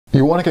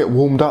You want to get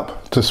warmed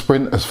up to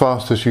sprint as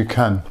fast as you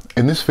can.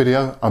 In this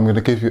video, I'm going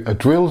to give you a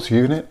drills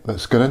unit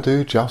that's going to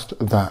do just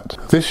that.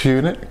 This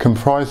unit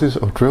comprises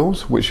of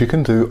drills which you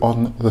can do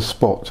on the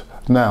spot.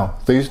 Now,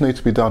 these need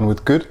to be done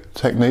with good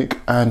technique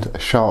and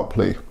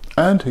sharply.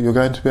 And you're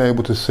going to be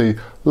able to see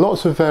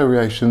lots of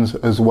variations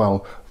as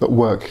well that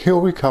work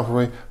heel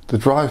recovery, the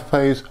drive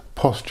phase,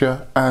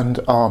 posture and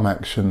arm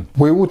action.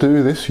 We will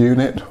do this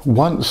unit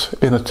once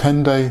in a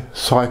 10-day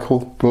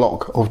cycle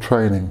block of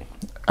training.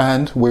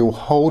 And we will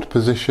hold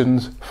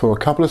positions for a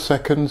couple of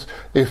seconds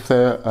if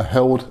they're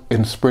held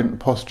in sprint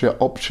posture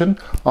option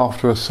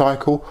after a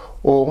cycle,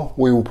 or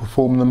we will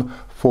perform them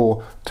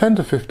for 10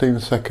 to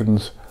 15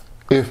 seconds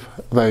if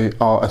they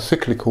are a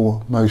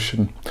cyclical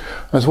motion.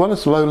 As well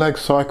as low leg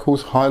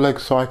cycles, high leg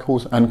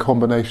cycles and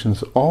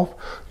combinations of,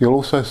 you'll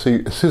also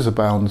see scissor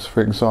bounds,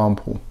 for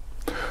example.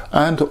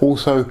 And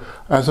also,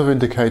 as I've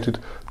indicated,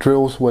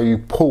 drills where you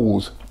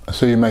pause.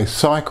 So you may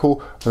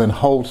cycle and then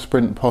hold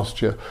sprint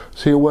posture.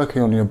 So you're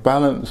working on your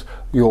balance,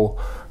 your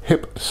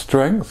hip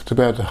strength to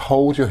be able to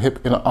hold your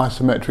hip in an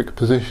isometric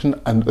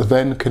position and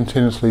then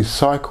continuously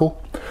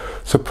cycle.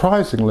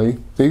 Surprisingly,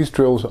 these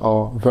drills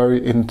are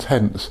very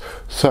intense.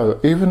 So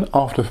even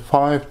after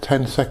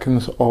 5-10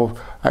 seconds of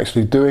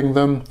actually doing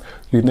them,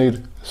 you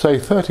need, say,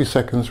 30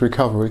 seconds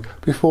recovery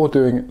before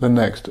doing the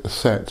next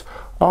set.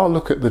 I'll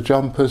look at the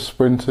jumpers,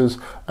 sprinters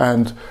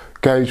and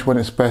gauge when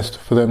it's best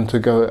for them to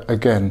go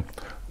again.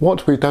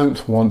 What we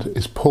don't want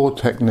is poor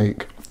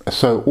technique,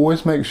 so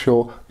always make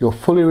sure you're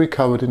fully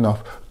recovered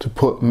enough to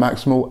put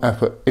maximal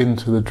effort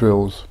into the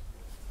drills.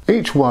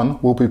 Each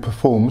one will be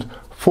performed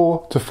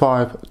 4 to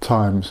 5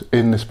 times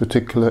in this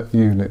particular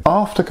unit.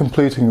 After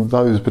completing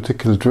those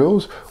particular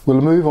drills,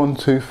 we'll move on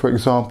to, for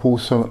example,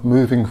 some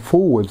moving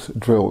forwards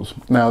drills.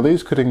 Now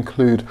these could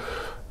include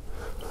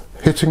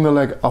hitting the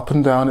leg up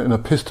and down in a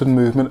piston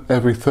movement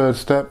every third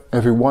step,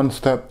 every one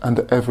step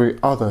and every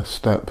other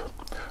step.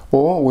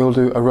 Or we'll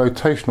do a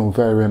rotational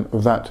variant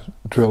of that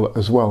drill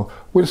as well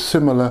with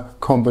similar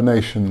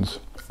combinations.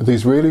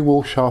 These really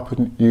will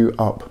sharpen you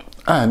up.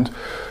 And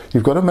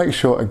you've got to make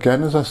sure,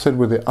 again as I said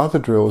with the other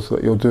drills,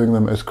 that you're doing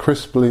them as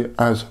crisply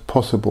as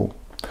possible.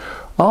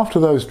 After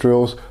those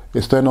drills,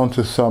 it's then on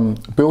to some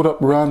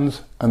build-up runs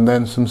and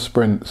then some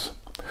sprints.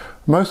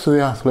 Most of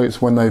the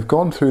athletes, when they've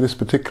gone through this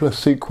particular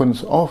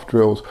sequence of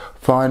drills,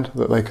 find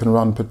that they can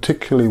run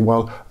particularly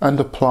well and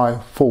apply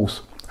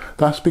force.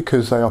 That's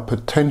because they are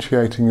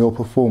potentiating your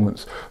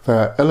performance. They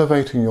are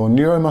elevating your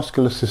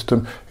neuromuscular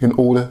system in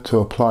order to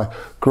apply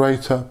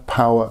greater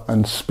power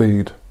and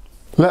speed.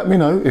 Let me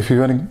know if you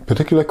have any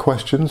particular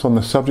questions on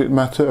the subject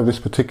matter of this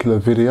particular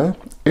video.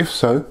 If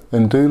so,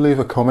 then do leave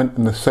a comment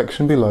in the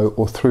section below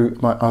or through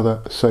my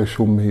other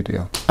social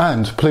media.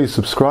 And please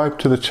subscribe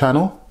to the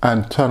channel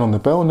and turn on the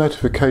bell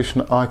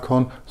notification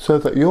icon so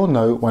that you'll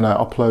know when I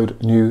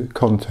upload new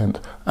content.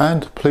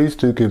 And please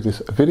do give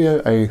this video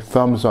a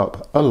thumbs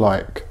up, a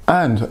like.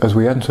 And as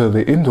we enter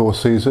the indoor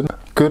season,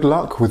 good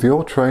luck with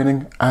your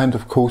training and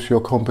of course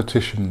your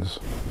competitions.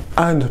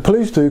 And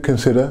please do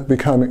consider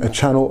becoming a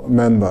channel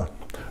member.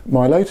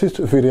 My latest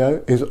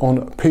video is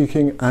on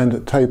peaking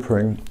and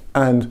tapering,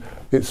 and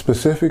it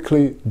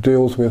specifically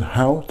deals with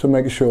how to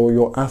make sure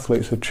your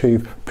athletes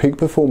achieve peak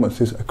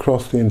performances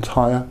across the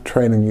entire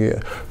training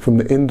year, from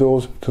the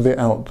indoors to the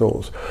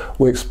outdoors.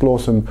 We explore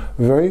some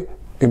very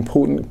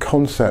important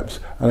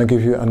concepts and I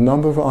give you a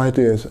number of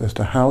ideas as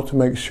to how to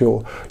make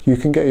sure you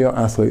can get your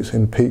athletes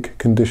in peak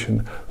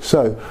condition.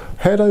 So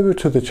head over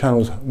to the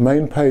channel's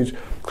main page,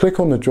 click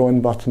on the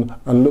join button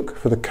and look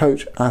for the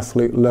coach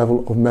athlete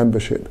level of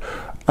membership.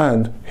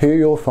 And here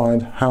you'll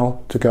find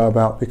how to go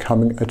about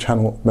becoming a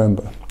channel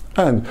member.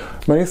 And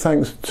many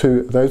thanks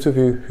to those of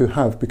you who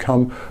have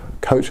become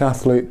coach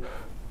athlete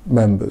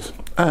members,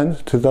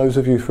 and to those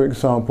of you, for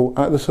example,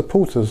 at the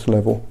supporters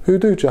level who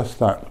do just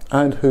that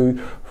and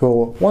who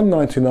for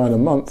 $1.99 a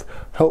month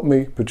help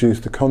me produce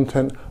the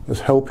content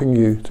that's helping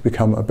you to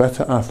become a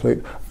better athlete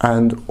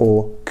and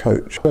or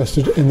coach.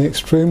 Interested in the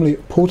extremely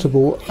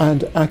portable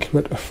and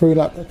accurate free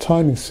lap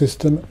timing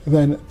system,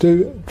 then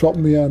do drop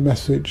me a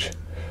message.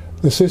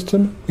 The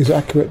system is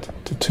accurate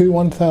to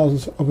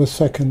 2/1000 of a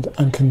second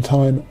and can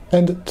time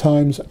end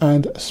times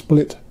and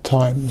split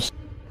times.